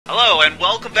Hello and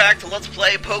welcome back to Let's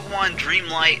Play Pokémon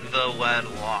Dreamlight the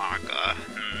Wedlocke.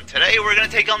 Today we're going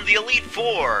to take on the Elite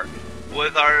Four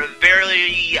with our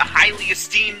very highly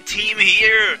esteemed team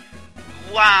here.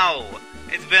 Wow,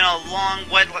 it's been a long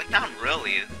Wedlocke. Not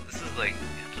really. This is like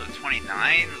episode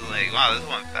 29. Like, wow, this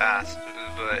went fast.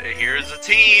 But here's the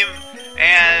team,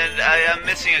 and I'm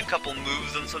missing a couple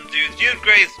moves on some dudes. Dude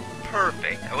Gray's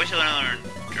perfect. I wish I learned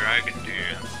Dragon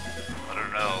Dance. I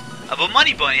don't know. But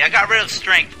Money Bunny, I got rid of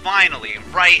Strength, finally,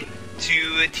 right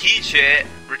to teach it,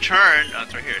 return, oh,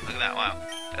 it's right here, look at that, wow,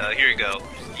 here you go,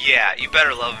 yeah, you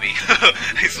better love me,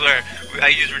 I swear, I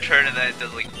use return and then it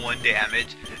does like 1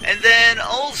 damage, and then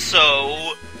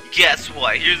also, guess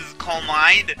what, here's Calm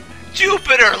Mind,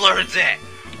 Jupiter learns it,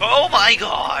 oh my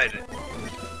god,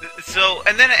 so,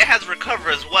 and then it has Recover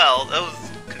as well, that was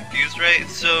confused, right,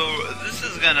 so this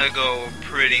is gonna go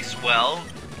pretty swell.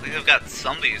 Like I've got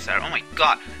somebody who's oh my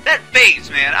god, that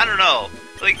phase, man, I don't know.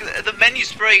 Like, the menu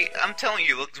sprite, I'm telling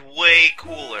you, looks way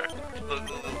cooler.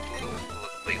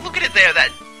 Look at it there, that,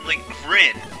 like,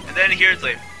 grin. And then here it's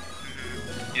like,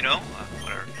 you know?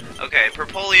 Whatever. Okay,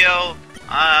 Perpolio,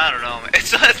 I don't know, man. It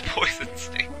still has Poison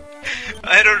Sting.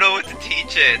 I don't know what to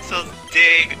teach it. It still has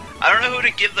Dig. I don't know who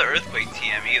to give the Earthquake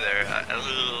TM either.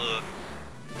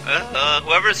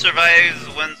 Whoever survives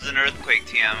wins an Earthquake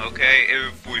TM, okay?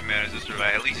 If we manage to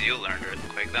survive, at least you learned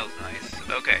Earthquake, that was nice.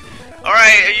 Okay.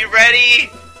 Alright, are you ready?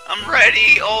 I'm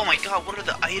ready! Oh my god, what are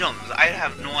the items? I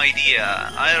have no idea.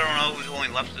 I don't know who's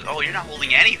holding left. Oh, you're not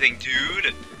holding anything,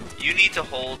 dude! You need to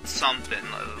hold something.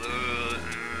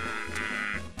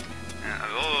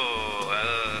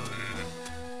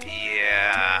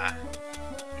 Yeah.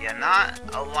 Yeah, not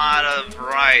a lot of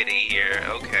variety here.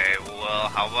 Okay, well,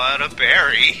 how about a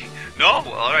berry? No?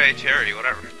 Well, alright, cherry,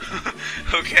 whatever.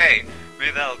 Okay,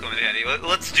 maybe that'll come in handy.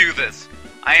 Let's do this.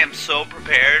 I am so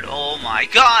prepared. Oh my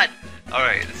god!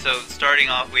 Alright, so starting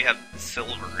off, we have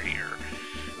Silver here.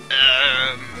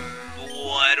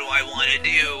 What do I want to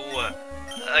do?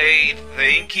 I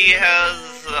think he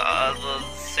has the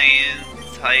same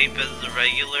type as the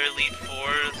regular Elite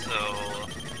Four, so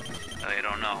I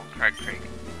don't know. Craig.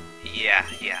 Yeah.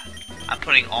 I'm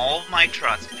putting all of my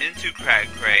trust into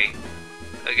Cragcray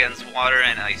against water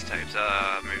and ice types.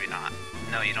 Maybe not.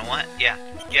 No, you know what? Yeah,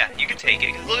 you can take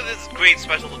it. Cause look at this great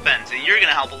special defense, and you're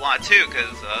gonna help a lot too.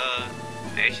 Cause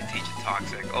maybe I should teach it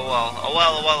Toxic. Oh well.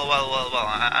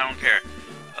 I don't care.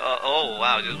 Oh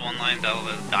wow, just one line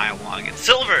dialogue. It's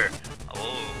Silver.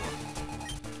 Oh.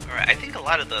 All right. I think a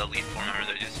lot of the Elite Four members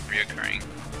are just reoccurring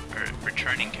or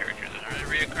returning characters. Are they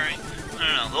reoccurring?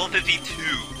 No. Level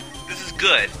 52. This is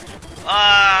good.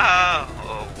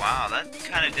 Oh wow, that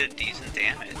kind of did decent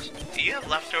damage. Do you have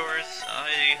leftovers?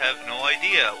 I have no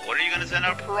idea. What are you gonna send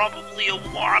out? Probably a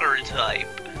water type.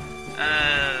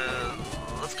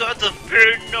 Let's go out to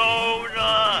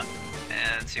Venona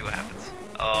and see what happens.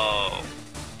 Oh,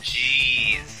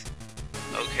 jeez.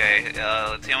 Okay,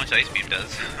 let's see how much Ice Beam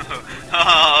does.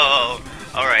 Oh,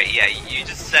 alright, yeah, you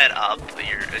just set up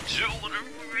your agility.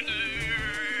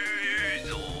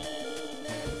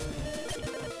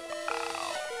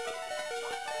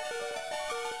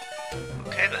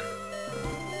 Okay then.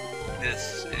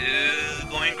 This is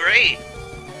going great.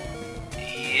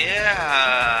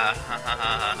 Yeah.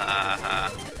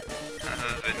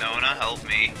 Venona, help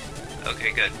me.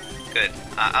 Okay, good.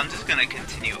 I'm just gonna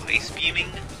continue ice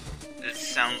beaming. This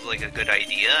sounds like a good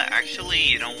idea. Actually,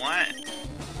 you know what?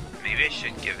 Maybe I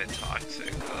should give it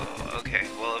Toxic. Oh, okay.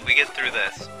 Well, if we get through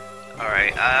this.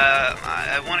 Alright,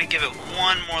 I want to give it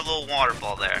one more little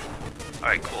waterfall there.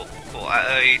 Alright, cool.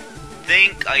 I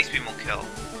think Ice Beam will kill.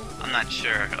 I'm not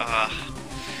sure.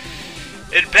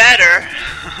 It better!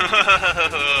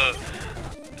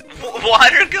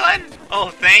 Water gun? Oh,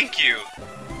 thank you.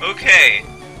 Okay,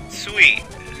 sweet.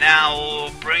 Now,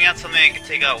 bring out something that can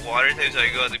take out water types so I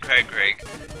go out to Craig.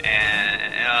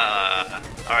 And,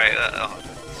 alright,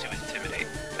 super Intimidate.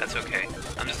 That's okay.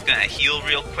 I'm just gonna heal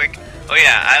real quick. Oh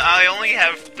yeah, I only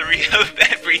have 3 of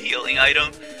every healing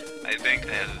item. I think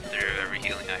I have 3 of every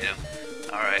healing item.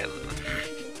 Alright.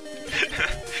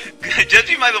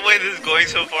 Judging by the way this is going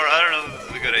so far, I don't know if this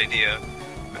is a good idea.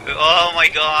 Oh my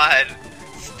god.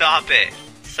 Stop it.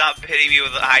 Stop hitting me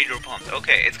with the hydro pumps.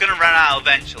 Okay, it's gonna run out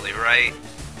eventually, right?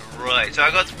 Right. So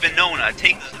I go to Venona,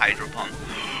 take this hydro pump.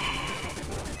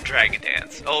 Dragon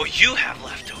Dance. Oh, you have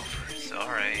leftovers.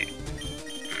 Alright.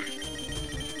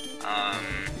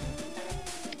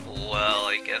 Well,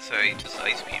 I guess I just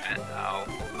Ice Beam it. Ow.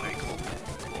 Alright, cool.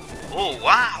 Oh,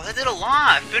 wow, that did a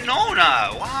lot!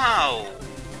 Venona! Wow!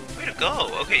 Way to go!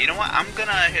 Okay, you know what? I'm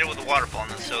gonna hit it with a waterfall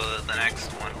so that the next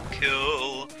one will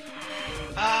kill.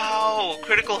 Ow!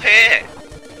 Critical hit!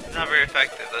 It's not very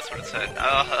effective, that's what it said.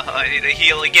 I need to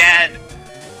heal again!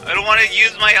 I don't want to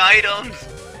use my items!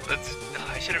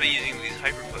 I should have been using these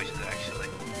hyper potions, actually.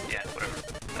 Yeah, whatever.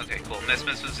 Okay, cool. Miss.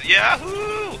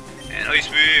 Yahoo! And ice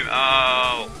beam.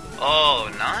 Oh. Oh,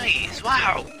 nice.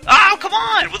 Wow. Oh, come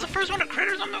on! Was the first one a crit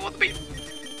or something? What the beam?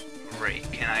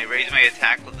 Great. Can I raise my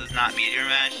attack with this not meteor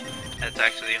mesh? That's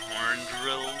actually horn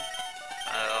drill.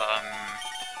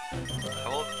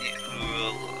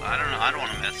 I don't know. I don't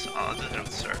want to miss. I'll just hit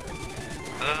with Sir.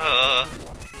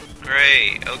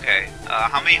 Great. Okay.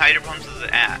 How many hydro pumps is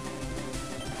it at?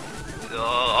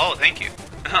 Oh, thank you.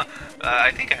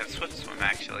 I think I have Swift Swim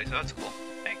actually, so that's cool.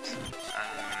 Thanks.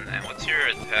 And what's your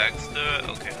attack?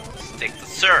 Okay, I'll just take the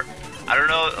Sir. I don't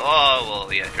know. Oh,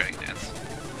 well, yeah, Dragon Dance.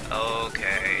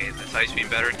 Okay, this ice beam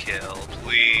better kill,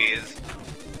 please.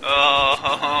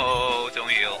 Oh, don't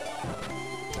heal.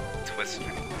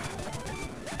 Twister.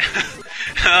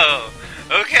 Oh,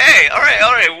 okay,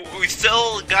 alright. We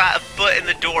still got a foot in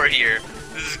the door here.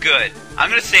 This is good. I'm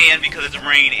gonna stay in because it's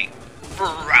raining. For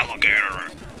alligator.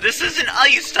 This isn't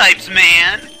ice types,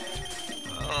 man.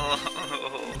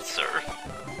 Oh, surf.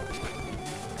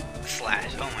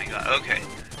 Slash. Oh my god. Okay.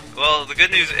 Well, the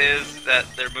good news is that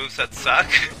their movesets suck.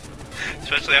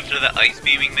 Especially after the ice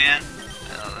beaming man.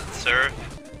 Surf.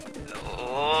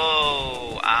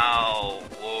 Oh, ow.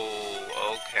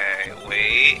 Whoa. Okay.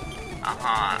 Wait.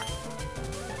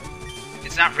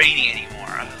 It's not raining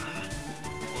anymore.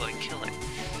 Will I kill it?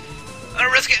 I'm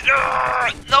gonna risk it.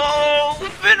 No,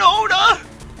 Venona.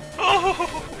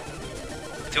 Oh.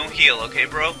 Don't heal, okay,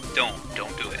 bro? Don't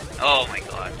do it. Oh my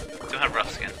god. Don't have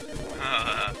rough skin.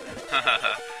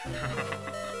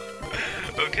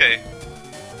 Okay.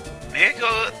 May I go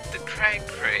with the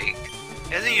Craig?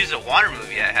 It hasn't used a water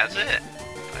move yet, has it?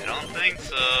 I don't think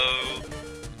so.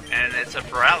 And it's a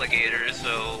for alligator,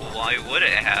 so why would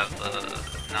it have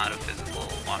not a physical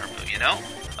water move, you know?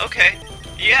 Okay.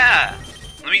 Yeah.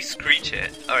 Let me screech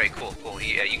it. Alright, cool.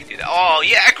 Yeah, you can do that. Oh,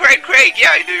 yeah, Craig!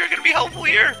 Yeah, I knew you were gonna be helpful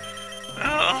here!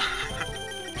 Oh.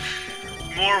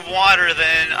 More water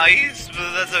than ice,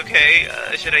 but that's okay.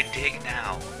 Should I dig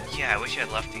now? Yeah, I wish I had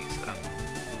lefties, though.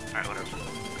 Alright, whatever.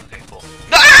 Okay, cool.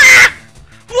 Ah!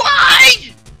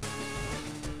 Why?!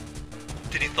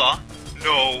 Did he thaw?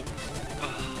 No.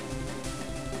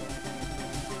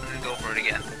 I'm gonna go for it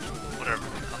again. Whatever.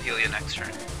 I'll heal you next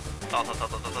turn. Thaw.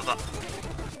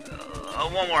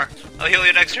 One more. I'll heal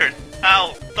you next turn.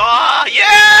 Ow. Thaw!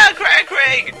 Yeah!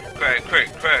 Craig!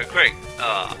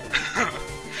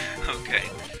 Okay.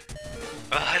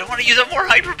 I don't want to use up more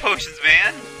hyper potions,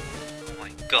 man! Oh my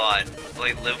god. Will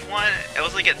I live one? I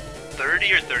was like at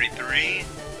 30 or 33.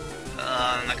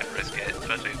 I'm not gonna risk it,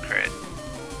 especially with crit.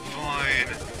 Fine.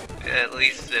 At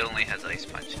least it only has Ice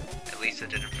Punch. At least it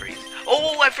didn't freeze.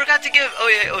 Oh, I forgot to give... Oh,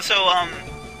 yeah. So,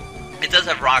 it does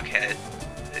have Rock Head.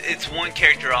 It's one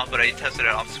character off, but I tested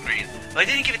it off screen. But I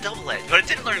didn't give it Double Edge. But I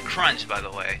did learn Crunch, by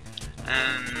the way.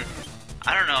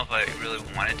 I don't know if I really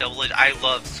wanted Double Edge. I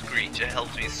love Screech. It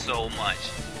helps me so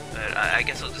much. But I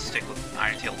guess I'll just stick with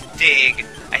Iron Tail. Dig!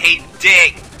 I hate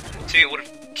Dig! See, it would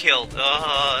have killed.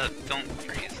 Don't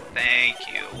freeze. Thank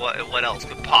you. What else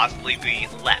could possibly be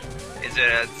left? Is it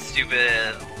a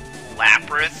stupid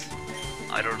Lapras?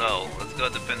 I don't know. Let's go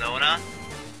to Venona.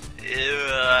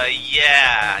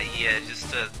 Yeah, just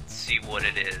to see what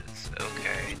it is.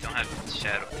 Okay, don't have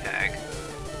Shadow Tag.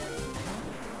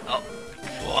 Oh,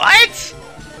 what?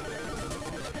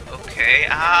 Okay,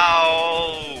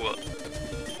 ow!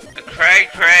 Craig!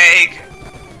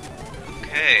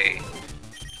 Okay.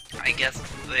 I guess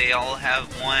they all have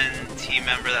one team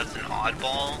member that's an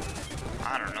oddball?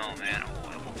 I don't know, man.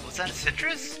 Was that a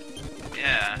citrus?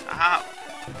 Yeah, ow.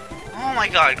 Oh my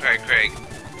god, Craig.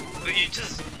 Will you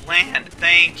just land?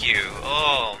 Thank you.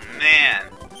 Oh, man.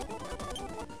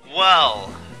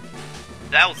 Well,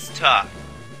 that was tough.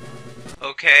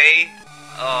 Okay.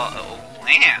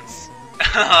 Lance.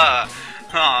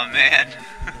 Oh, man.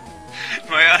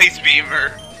 My Ice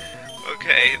Beamer.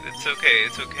 Okay, it's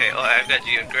okay. Oh, I've got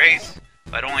you, Grace.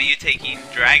 But I don't want you taking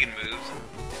dragon moves.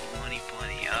 Bunny.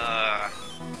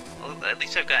 Well, at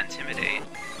least I've got Intimidate.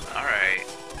 Alright.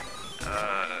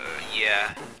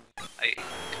 Yeah. I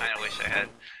kind of wish I had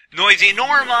Noisy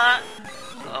Norma!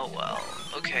 Oh well.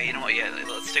 Okay, you know what, yeah,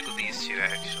 let's stick with these two,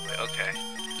 actually. Okay.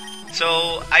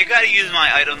 So, I gotta use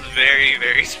my items very,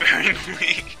 very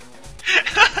sparingly.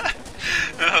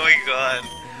 Oh my god.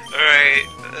 Alright.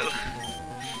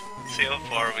 Let's see how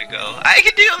far we go. I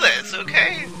can do this,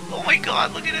 okay? Oh my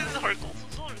god, look at this Heart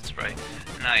Gold Spray.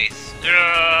 Nice.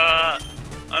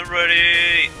 I'm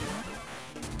ready!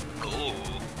 Ooh.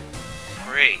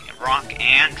 Great. Rock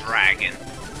and Dragon.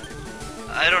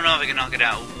 I don't know if I can knock it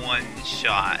out one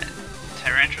shot.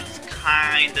 Tyrantron's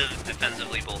kind of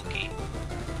defensively bulky.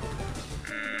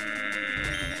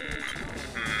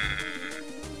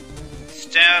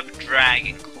 Stab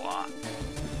Dragon Claw.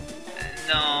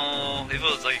 No, if it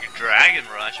was like a Dragon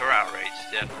Rush or Outrage,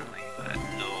 definitely, but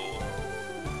no.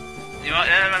 You know what?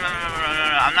 No,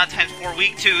 I'm not times 4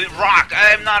 weak to rock.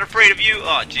 I'm not afraid of you.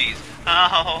 Oh, jeez.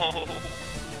 Oh.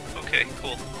 Okay,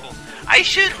 cool. I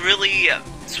should really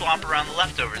swap around the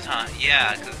leftovers, huh?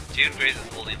 Yeah, because June Grace is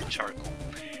holding the charcoal.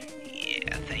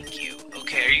 Yeah, thank you.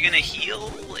 Okay, are you gonna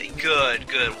heal? Good.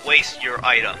 Waste your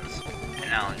items. And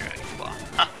now the Dragon Claw.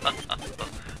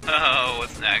 Oh,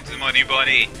 what's next? Money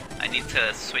Bunny. I need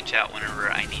to switch out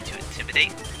whenever I need to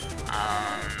intimidate.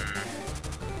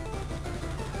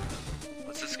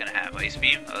 What's this gonna have? Ice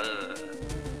Beam? I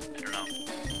don't know.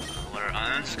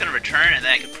 I'm just gonna return and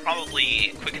then I could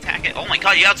probably quick attack it. Oh my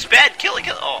god, you outsped! Kill it!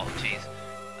 Oh, jeez.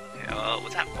 Okay,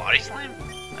 what's that? Body Slam?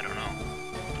 I don't know.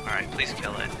 Alright, please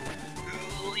kill it.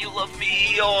 Ooh, you love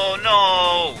me! Oh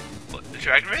no! What, the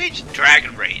Dragon Rage?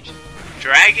 Dragon Rage.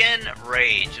 Dragon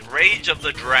Rage. Rage of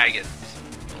the Dragons.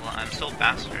 Well, I'm still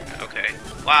faster. Okay.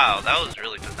 Wow, that was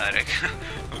really pathetic.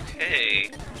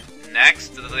 Okay.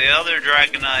 Next, the other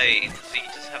Dragonite. Does he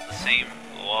just have the same...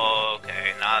 Whoa,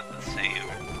 okay, not the same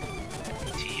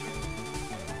team.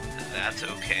 That's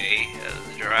okay.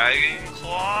 Dragon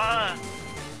Claw?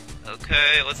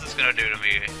 Okay, what's this gonna do to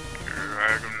me?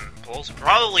 Dragon Pulse?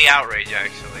 Probably Outrage,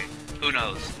 actually. Who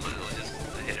knows? We'll just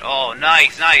hit. Oh,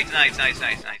 nice.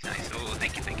 Oh,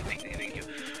 thank you.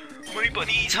 Money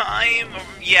Bunny time!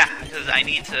 Yeah, because I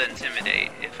need to intimidate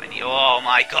if I need. Oh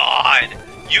my god!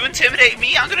 You intimidate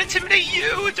me, I'm gonna intimidate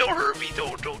you! Don't hurt me,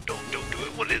 don't do it.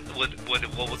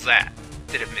 What was that?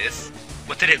 Did it miss?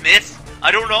 What did it miss?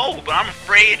 I don't know, but I'm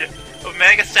afraid of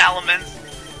Mega Salamence.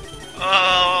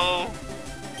 Oh.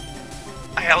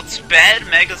 I outsped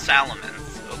Mega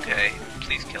Salamence. Okay,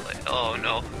 please kill it. Oh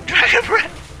no. Dragon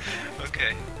Breath!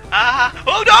 Okay. Ah!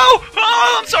 Oh no!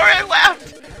 Oh, I'm sorry, I laughed!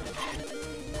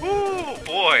 Ooh,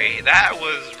 boy, that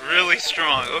was really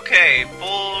strong. Okay,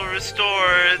 full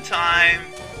restore time.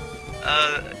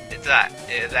 It's that.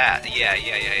 Yeah.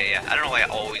 I don't know why I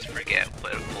always forget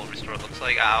what a full restore looks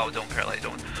like. Oh, don't paralyze,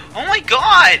 don't. Oh my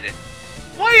god!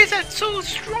 Why is that so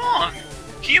strong?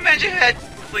 Can you imagine if it had,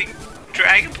 like,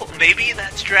 Dragon Pulse? Maybe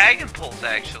that's Dragon Pulse,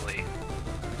 actually.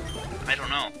 I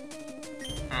don't know.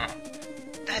 Huh.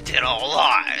 That did a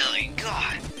lot. Like,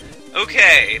 god.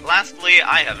 Okay, lastly,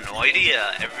 I have no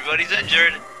idea. Everybody's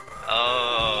injured.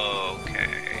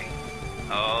 Okay.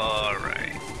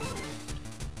 Alright.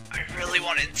 I really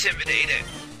want to intimidate it.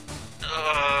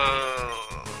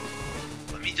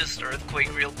 Let me just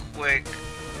Earthquake real quick.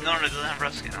 No, it doesn't have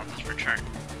rough skin. I'll just return.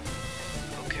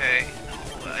 Okay.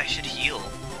 No, I should heal.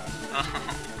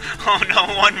 Oh no,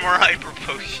 one more Hyper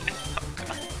Potion. Oh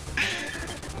god.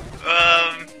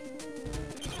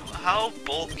 How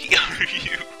bulky are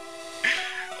you?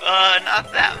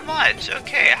 Not that much.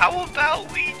 Okay, how about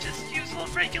we just use a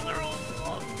regular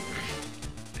old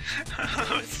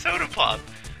soda pop?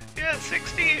 Yeah,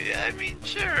 60. I mean,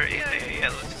 sure. Yeah.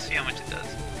 Let's just see how much it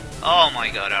does. Oh my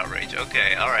god, Outrage.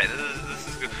 Okay, alright. This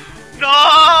is good. No,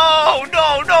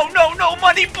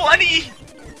 Money Bunny!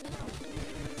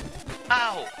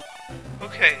 Ow.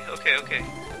 Okay.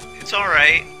 It's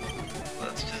alright.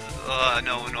 Let's just.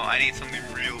 No. I need something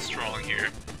real strong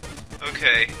here.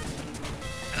 Okay.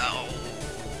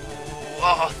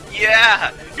 Oh,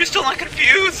 yeah! You're still not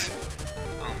confused?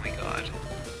 Oh my god.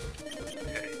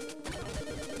 Okay.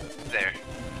 There.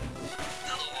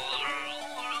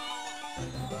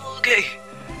 Okay.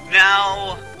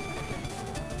 Now...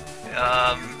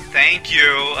 thank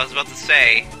you. I was about to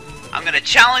say, I'm gonna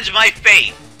challenge my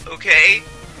fate, okay?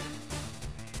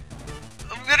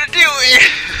 I'm gonna do it!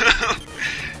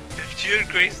 If June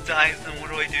Grace dies, then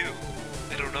what do?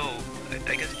 I don't know.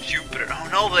 I guess Jupiter. Oh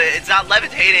no, but it's not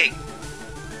levitating!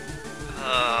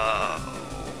 I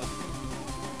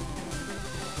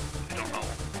don't know.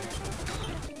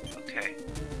 Okay.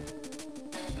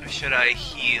 Or should I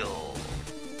heal?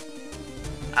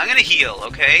 I'm gonna heal,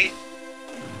 okay?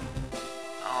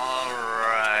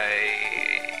 Alright.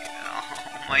 Oh,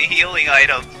 my healing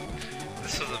items.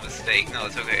 This was a mistake. No,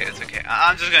 it's okay.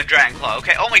 I'm just gonna Dragon Claw,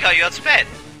 okay? Oh my god, you outsped!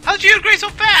 How'd you upgrade so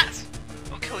fast?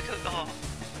 Oh, kill it. Oh.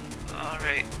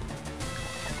 Alright.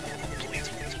 Please.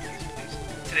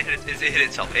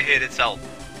 It hit itself.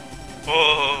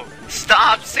 Oh,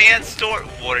 stop, Sandstorm!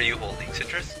 What are you holding,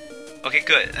 Citrus? Okay,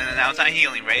 good. And now it's on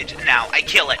Healing Rage. Now I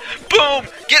kill it. Boom!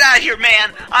 Get out of here,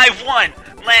 man! I've won!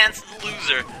 Lance the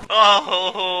loser.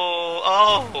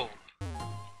 Oh.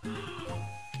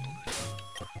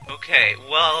 Okay,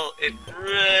 well, it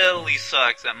really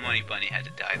sucks that Money Bunny had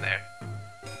to die there.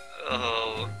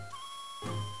 Oh.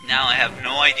 Now I have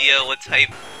no idea what type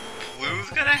Blue's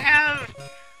gonna have.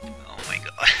 Oh my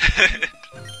god.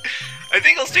 I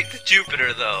think I'll stick to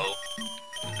Jupiter, though.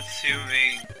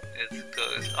 Assuming it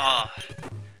goes... Oh.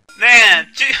 Man!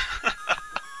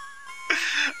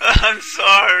 I'm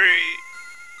sorry.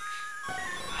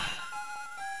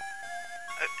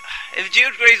 If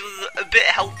Jupiter was a bit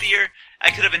healthier,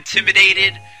 I could have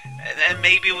intimidated, and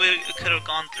maybe we could have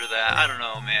gone through that. I don't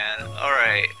know, man.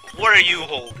 Alright, what are you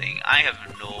holding? I have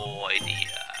no idea.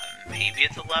 Maybe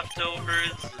it's a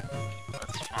leftovers?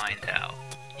 Let's find out.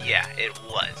 Yeah, it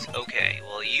was. Okay,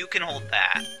 well, you can hold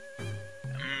that.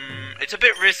 It's a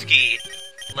bit risky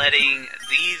letting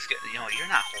these... You know, you're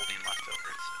not holding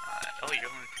leftovers. Oh, you're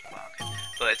only... Well, okay.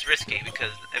 But it's risky,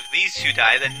 because if these two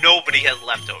die, then nobody has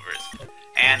leftovers.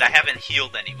 And I haven't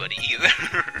healed anybody either.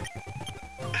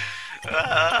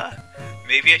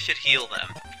 Maybe I should heal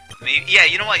them. Maybe, yeah,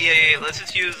 you know what? Yeah. Let's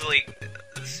just use, like,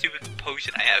 the stupid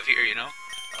potion I have here, you know?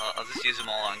 I'll just use them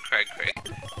all on Craig.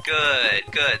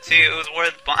 Good. See, it was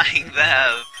worth buying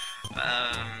them.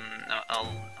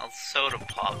 I'll soda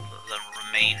pop the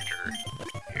remainder.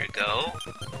 Here we go.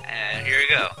 And here we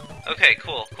go. Okay,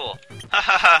 cool.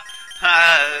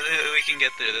 We can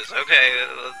get through this. Okay,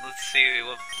 let's see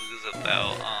what Blue's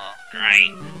about.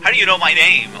 Right. How do you know my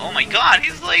name? Oh my god,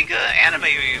 he's like an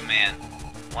anime man.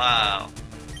 Wow.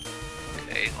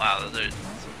 Okay, wow, those are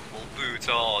some cool boots.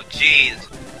 Oh, jeez.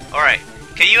 Alright,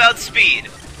 can you outspeed?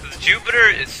 Because Jupiter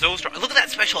is so strong. Look at that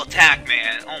special attack,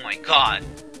 man. Oh my god.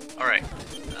 Alright.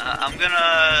 I'm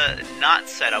gonna not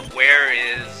set up. Where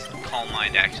is Calm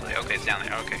Mind, actually? Okay, it's down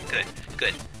there. Okay,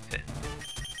 good.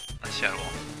 Let's Shadow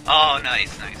Ball. Oh,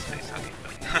 nice. Okay.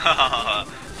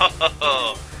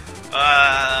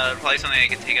 Probably something I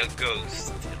can take a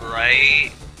ghost,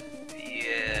 right?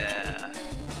 Yeah.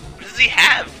 What does he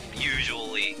have,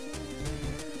 usually?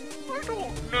 I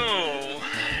don't know.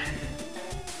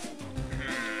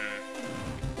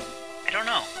 I don't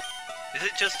know. Is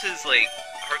it just his, like,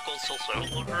 Hercule Soul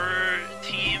Silver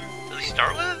team? Does he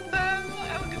start with that?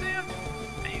 Alakazam?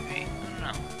 Maybe. I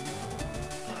don't know.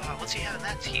 What's he have in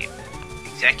that team?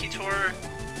 Executor,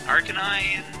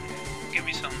 Arcanine, give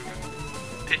me some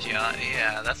Pidgeot.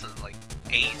 Yeah, that's like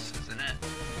ace, isn't it?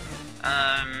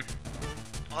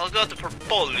 Well, I'll go with the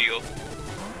Portfolio.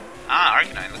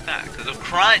 Arcanine, look at that, because of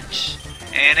Crunch,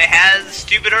 and it has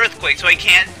stupid Earthquake, so I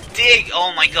can't dig.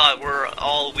 Oh my god, we're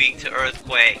all weak to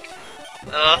Earthquake.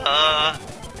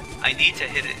 I need to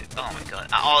hit it. Oh my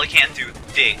god, all I can't do is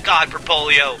dig. God,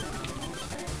 Portfolio.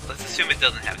 Let's assume it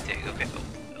doesn't have dig. Okay.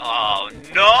 Oh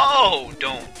no!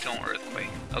 Don't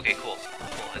Earthquake. Okay, cool.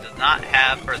 It does not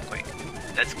have Earthquake.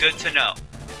 That's good to know.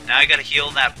 Now I gotta heal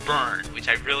that burn, which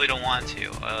I really don't want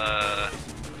to. I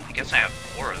guess I have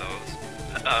 4 of those.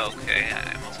 Okay,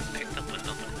 I also picked up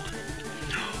another one.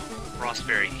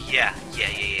 Frostberry. Yeah.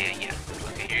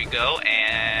 Okay, here you go,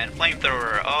 and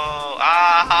Flamethrower.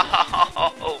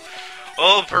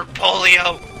 Oh,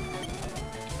 Purpolio!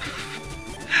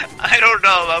 I don't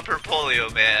know about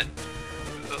Purpolio, man.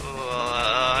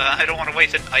 I don't want to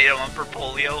waste an item on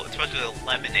Purpolio, especially the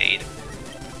lemonade.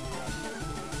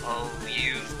 I'll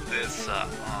use this,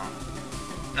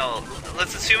 no,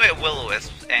 let's assume it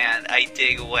Will-O-Wisp, and I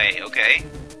dig away, okay?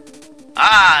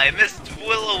 I missed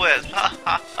Will-O-Wisp!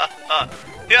 Ha!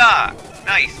 Yeah!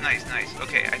 Nice.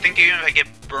 Okay, I think even if I get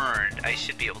burned, I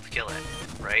should be able to kill it,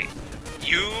 right?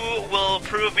 You will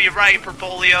prove me right,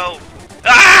 Purpolio!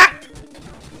 Ah!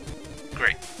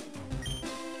 Great.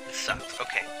 This sucks,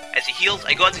 okay. As he heals,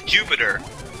 I go out to Jupiter.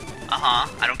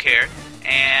 I don't care.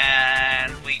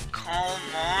 And we Calm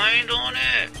Mind on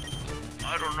it?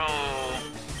 I don't know.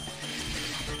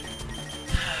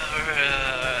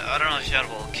 I don't know if Shadow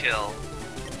Ball will kill.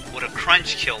 Would a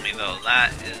Crunch kill me, though?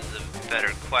 That is a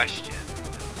better question.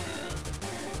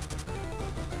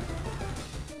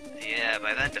 Yeah,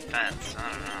 by that defense, I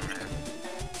don't know, man.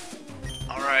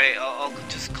 Alright, I'll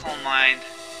just Calm Mind.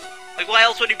 Like, why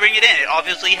else would he bring it in? It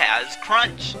obviously has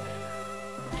Crunch. So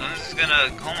I'm just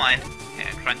gonna Calm Mind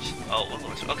and Crunch. Oh,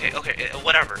 okay,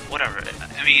 whatever.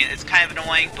 I mean, it's kind of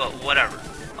annoying, but whatever.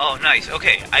 Oh, nice.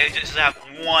 Okay, I just have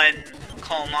 1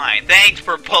 Calm Mind. Thanks,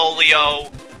 Purpolio.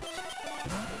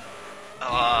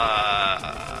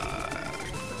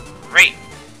 Great.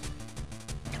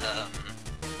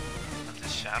 Let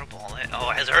this Shadow Ball it. Oh,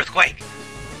 it has Earthquake.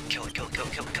 Kill it.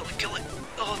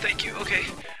 Oh, thank you. Okay.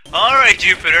 Alright,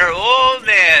 Jupiter. Oh,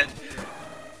 man.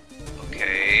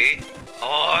 Okay.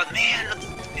 Oh, man.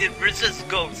 It resists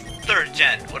Ghost. 3rd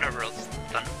gen. Whatever else.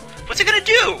 What's it gonna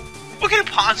do? What can it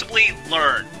possibly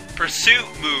learn? Pursuit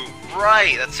move.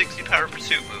 Right, that's 60 power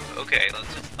pursuit move. Okay,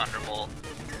 let's just Thunderbolt.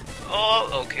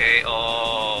 Oh, okay.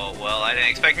 Oh, well, I didn't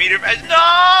expect me to...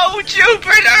 No!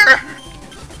 Jupiter!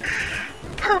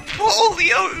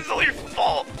 Purpolio, it was all your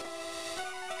fault.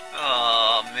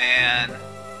 Oh, man.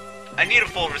 I need a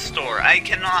full restore. I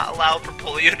cannot allow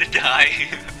Purpolio to die.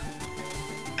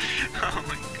 Oh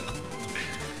my god.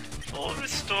 Full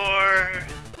restore.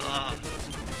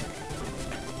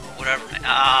 Whatever, man.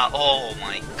 Oh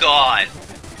my god.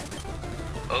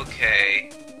 Okay.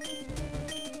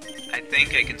 I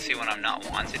think I can see when I'm not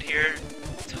wanted here.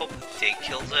 Let's hope the dig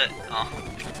kills it. Oh.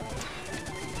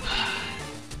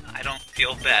 I don't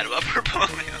feel bad about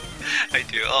Purpolio. I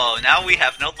do. Oh, now we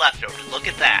have no leftovers. Look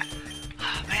at that.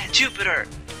 Oh, man, Jupiter.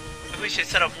 I wish I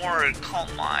set up more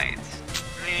calm mines.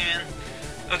 Man.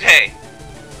 Okay.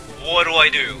 What do I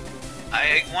do?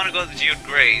 I want to go to Geode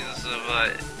Grace,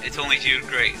 but it's only Geode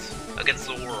Grace against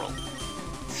the world.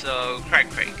 So, Craig.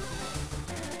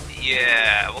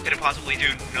 Yeah, what could it possibly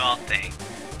do? Nothing.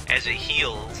 As it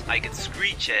heals, I can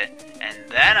screech it, and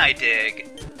then I dig.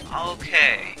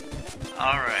 Okay.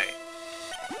 Alright.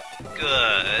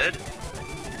 Good.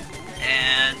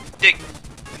 And dig.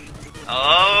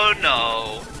 Oh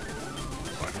no.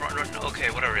 Run. Okay,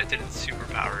 whatever. It did its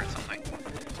superpower or something.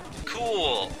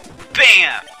 Cool.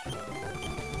 Bam!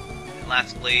 And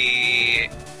lastly,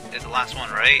 is the last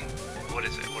one, right? What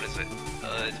is it?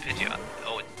 It's Pidgeot.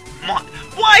 Oh, it's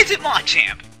why is it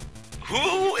Machamp?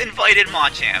 Who invited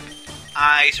Machamp?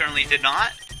 I certainly did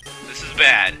not. This is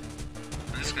bad.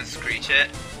 I'm just gonna screech it.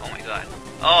 Oh my god.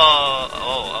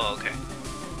 Oh, okay.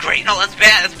 Great, no, that's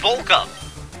bad. That's Bulk Up.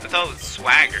 I thought it was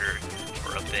Swagger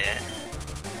for a bit.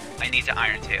 I need to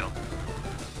Iron Tail.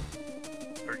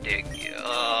 Or dig.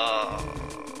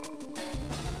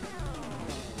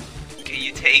 Can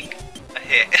you take a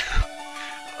hit?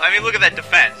 I mean, look at that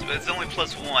defense, but it's only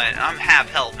 +1. I'm half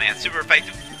health, man. Super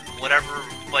effective, whatever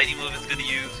fighting move it's gonna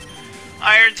use.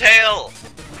 Iron Tail!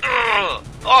 Ugh.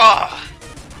 Oh!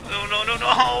 No!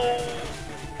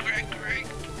 Greg!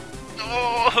 No!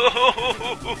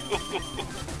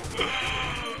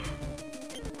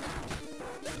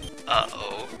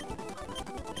 Uh-oh.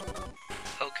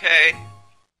 Okay.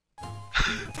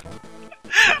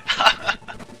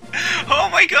 Oh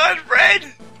my god,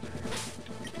 Red!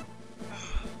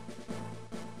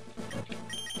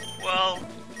 Well,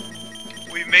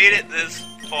 we made it this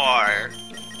far.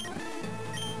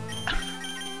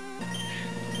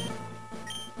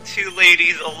 Two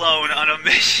ladies alone on a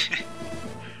mission.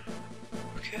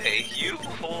 Okay, you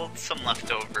hold some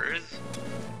leftovers.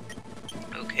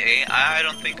 Okay, I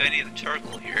don't think I need the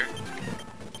charcoal here.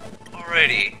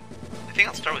 Alrighty. I think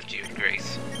I'll start with Geode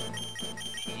Grace.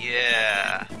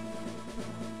 Yeah.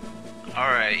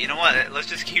 Alright, you know what? Let's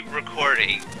just keep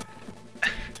recording.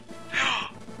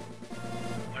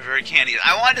 My very candies.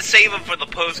 I wanted to save them for the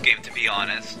post-game, to be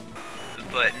honest.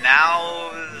 But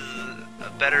now's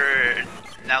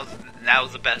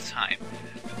the best time.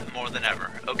 More than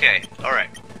ever. Okay, alright.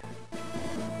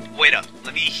 Wait up.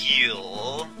 Let me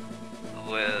heal.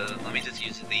 Let me just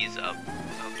use these up.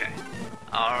 Okay.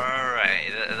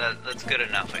 Alright, that's good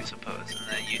enough, I suppose. And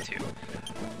then you too.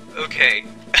 Okay.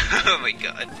 Oh my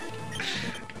god.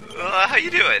 How you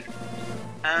doing?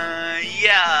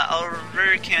 Yeah, I'll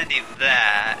rare candy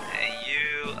that. And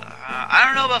you, I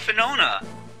don't know about Finona.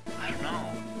 I don't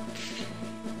know.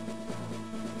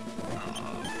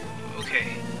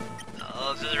 Okay.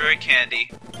 I'll just rare candy.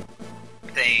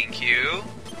 Thank you.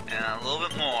 And a little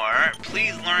bit more.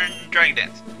 Please learn Dragon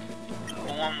Dance.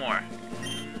 One more.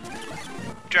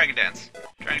 Dragon Dance.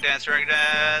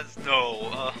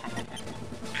 No.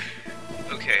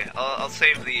 Okay, I'll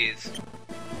save these.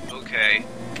 Okay.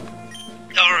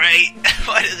 Alright.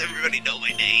 Why does everybody know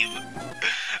my name?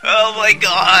 Oh my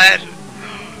god.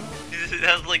 It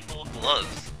has like little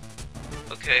gloves.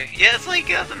 Okay. Yeah, it's like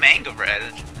the manga bread.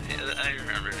 I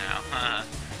remember now.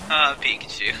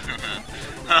 Pikachu.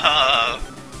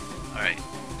 Alright.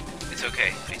 It's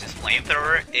okay. I just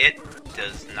flamethrower. It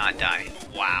does not die.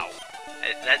 Wow.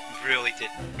 That really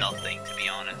did nothing, to be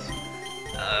honest.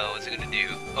 What's it gonna do?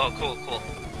 Oh, cool.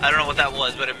 I don't know what that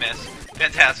was, but it missed.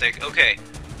 Fantastic. Okay.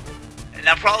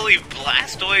 Now probably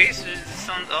Blastoise is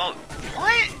some... Oh,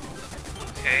 what?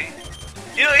 Okay.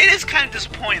 You know, it is kind of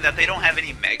disappointing that they don't have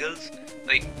any Megas.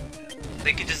 Like,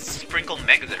 they could just sprinkle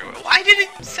Megas everywhere. Why did it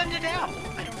send it out?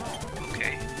 I don't know.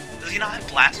 Okay. Does he not have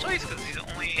Blastoise? Because he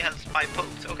only has 5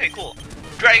 pokes. Okay, cool.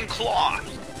 Dragon Claw!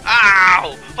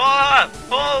 Ow!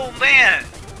 Oh, man!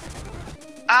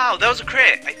 Ow, that was a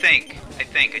crit, I think.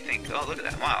 Oh, look at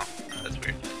that. Wow. That's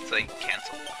weird. It's like,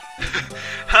 cancel.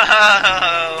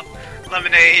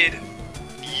 Lemonade!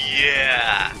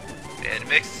 Yeah! And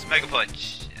mix Mega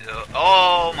Punch.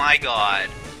 Oh my god.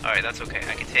 Alright, that's okay.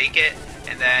 I can take it.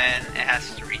 And then it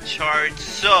has to recharge.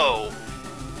 So,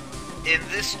 in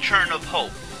this Turn of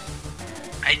Hope,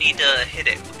 I need to hit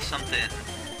it with something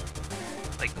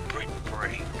like Brick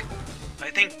Break.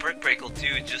 I think Brick Break will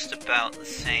do just about the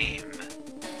same.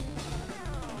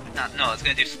 No, it's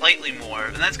going to do slightly more,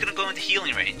 and that's going to go into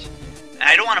healing range. And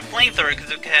I don't want a Flamethrower because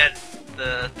it had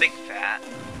the Thick Fat.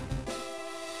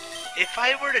 If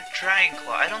I were to Dragon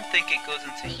Claw, I don't think it goes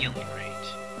into healing range.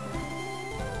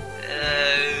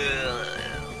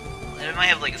 It might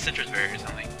have like a Citrus Berry or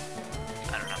something.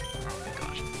 I don't know. Oh my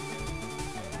gosh.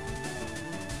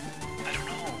 I don't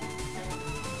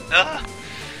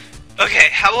know. Okay,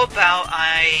 how about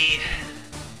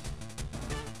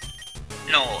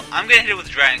No, I'm gonna hit it with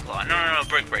Dragon Claw. No,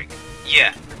 Brick Break.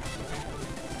 Yeah.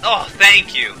 Oh,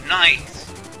 thank you.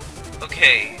 Nice.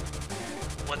 Okay.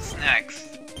 What's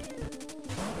next?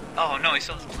 Oh no, he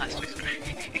still has Blastoise.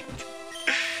 Great.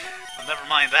 Well, never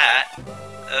mind that.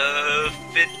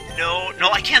 No,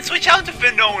 I can't switch out to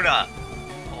Finona!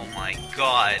 Oh my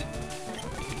god.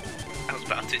 I was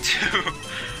about to too.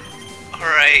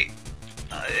 Alright.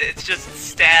 It's just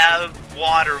stab,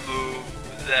 water move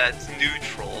that's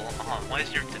neutral. Oh, why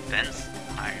is your defense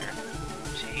higher?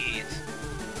 Jeez.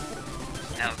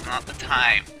 Now's not the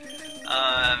time.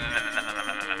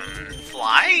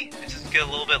 Fly? Just get a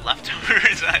little bit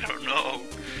leftovers? I don't know.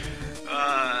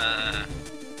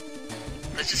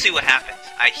 Let's just see what happens.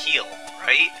 I heal,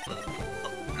 right?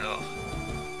 Oh,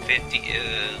 50,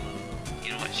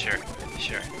 you know what, sure.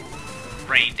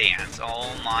 Rain Dance,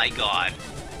 oh my god.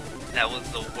 That was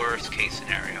the worst case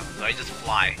scenario. So I just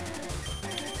fly.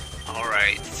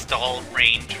 Alright, stall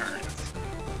rain turns.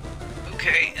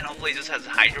 Okay, and hopefully it just has a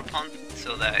Hydro Pump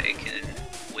so that it can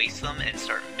waste them and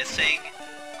start missing.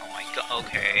 Oh my god,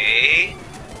 okay.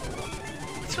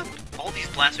 What's with all these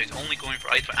Blastoids only going for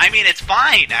Ice Punch? I mean, it's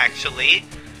fine, actually.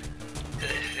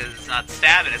 It's not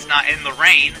stabbing, it's not in the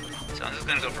rain. So I'm just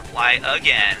gonna go for Fly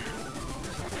again.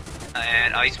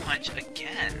 And Ice Punch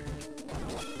again.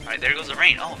 Alright, there goes the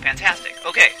rain. Oh, fantastic.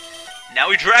 Okay, now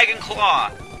we Dragon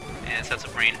Claw. And it sets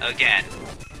up rain again.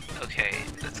 Okay,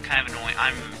 that's kind of annoying.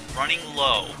 I'm running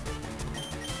low.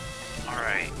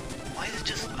 Alright. Why is it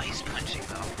just Ice Punching,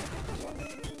 though?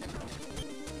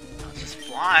 I'll just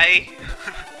fly.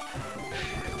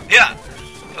 Yeah.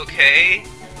 Okay.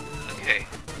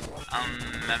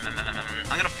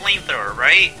 I'm gonna Flamethrower,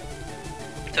 right?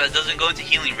 So it doesn't go into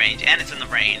healing range, and it's in the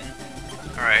rain.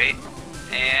 Alright.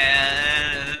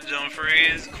 And don't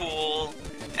freeze, cool.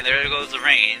 And there goes the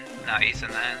rain. Nice,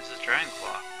 and then it's just Dragon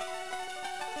Claw.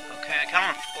 Okay, I kinda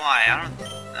wanna fly.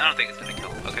 I don't think it's gonna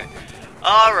kill. Okay.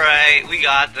 Alright, we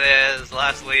got this.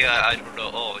 Lastly, I don't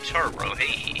know. Oh, Charbro,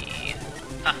 hey.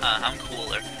 Haha, I'm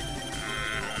cooler.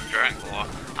 Dragon Claw.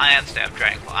 I had stab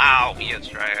Dragon Claw. Ow, he had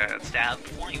stab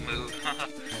flying move.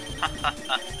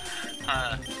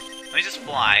 Let me just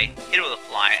fly, hit it with a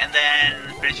fly, and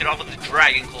then finish it off with a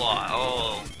Dragon Claw.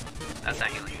 Oh, that's not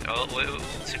healing. Oh, wait,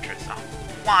 Citrus. Oh,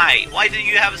 why? Why do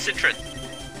you have a Citrus?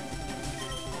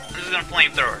 I'm just gonna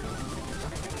Flamethrower.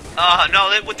 No,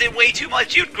 that did way too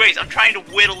much. You'd Grace. I'm trying to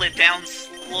whittle it down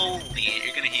slowly.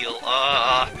 You're gonna heal.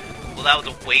 Well, that was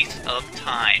a waste of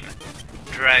time.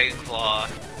 Dragon Claw.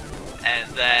 And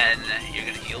then you're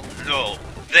gonna heal. No.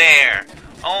 There.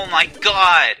 Oh my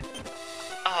god.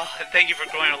 Oh, thank you for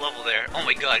going a level there. Oh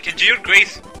my god. Can Jude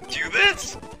Grace do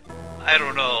this? I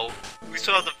don't know. We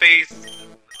still have the face.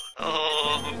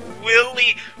 Oh,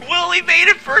 Willie made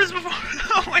it first before.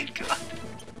 Oh my god.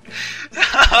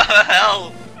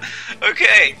 Hell.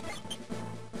 Okay.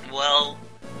 Well.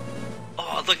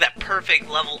 Oh, look, that perfect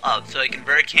level up so I can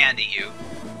Rare Candy you.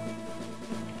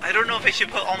 I don't know if I should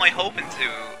put all my hope into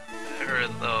her,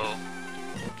 though.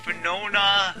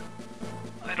 Finona.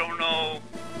 I don't know.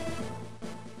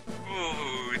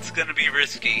 Ooh, it's gonna be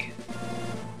risky.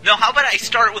 No, how about I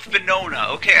start with Finona?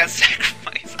 Okay, I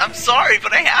sacrifice. I'm sorry,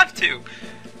 but I have to.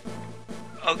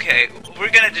 Okay, we're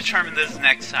gonna determine this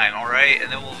next time, alright?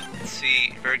 And then we'll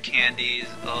see Rare Candies.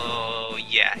 Oh,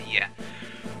 yeah.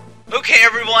 Okay,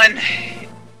 everyone.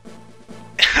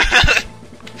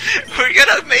 We're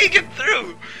gonna make it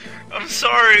through. I'm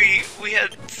sorry we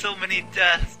had so many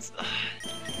deaths.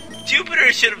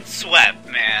 Jupiter should have swept,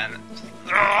 man.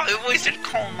 It wasted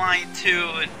Coal Mine too,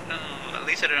 and at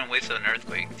least I didn't waste an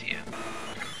Earthquake to you.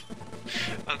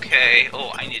 Okay,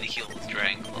 oh, I need to heal with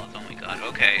Dragon Claws. Oh my god,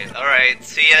 okay. Alright,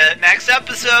 see ya next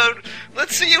episode.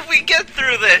 Let's see if we get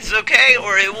through this, okay?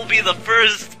 Or it will be the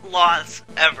first loss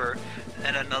ever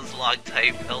in a Nuzlocke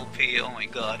type LP. Oh my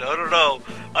god, I don't know.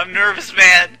 I'm nervous,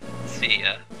 man. See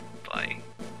ya.